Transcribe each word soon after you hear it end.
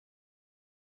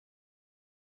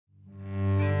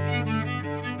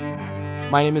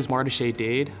My name is Mardochee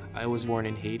Dade. I was born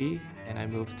in Haiti and I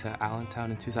moved to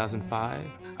Allentown in 2005.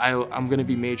 I'm going to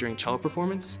be majoring cello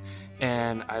performance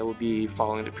and I will be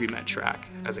following the pre-med track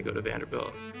as I go to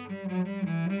Vanderbilt.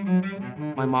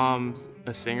 My mom's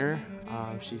a singer.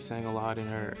 She sang a lot in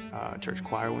her church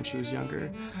choir when she was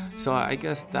younger. So I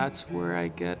guess that's where I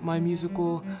get my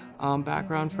musical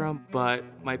background from. But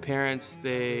my parents,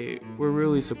 they were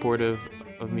really supportive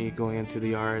of me going into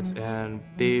the arts, and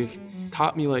they've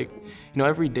taught me, like,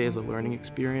 every day is a learning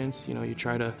experience. You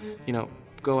try to,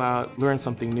 go out, learn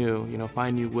something new,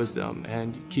 find new wisdom,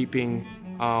 and keeping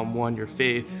your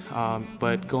faith,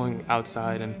 but going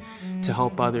outside and to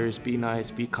help others, be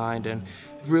nice, be kind, and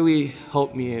it really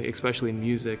helped me, especially in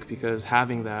music, because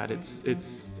having that,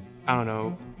 it's I don't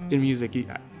know, in music,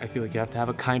 I feel like you have to have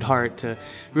a kind heart to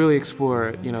really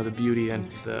explore, the beauty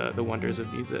and the wonders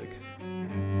of music.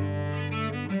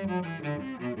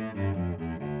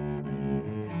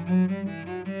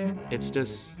 It's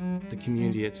just the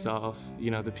community itself,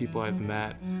 the people I've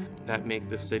met that make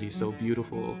this city so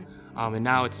beautiful. And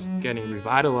now it's getting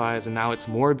revitalized and now it's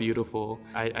more beautiful.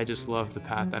 I just love the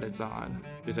path that it's on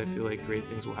because I feel like great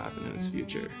things will happen in its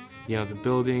future. The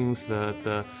buildings,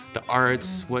 the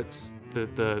arts,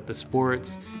 the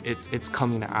sports, it's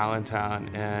coming to Allentown,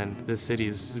 and this city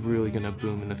is really gonna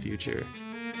boom in the future.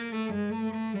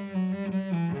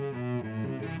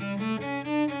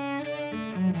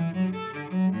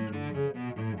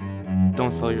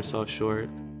 Don't sell yourself short,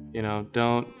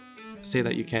 don't say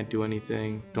that you can't do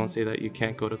anything. Don't say that you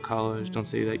can't go to college. Don't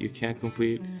say that you can't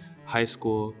complete high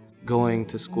school. Going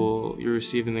to school, you're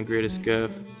receiving the greatest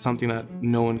gift, something that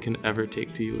no one can ever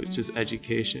take to you, which is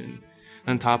education.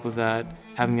 On top of that,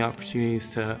 having the opportunities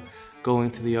to go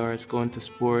into the arts, go into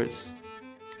sports,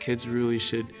 kids really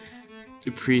should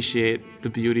appreciate the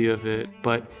beauty of it,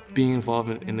 but being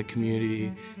involved in the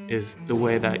community is the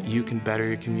way that you can better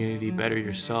your community, better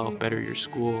yourself, better your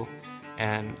school,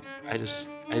 and I just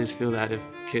feel that if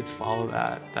kids follow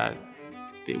that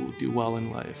they will do well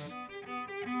in life.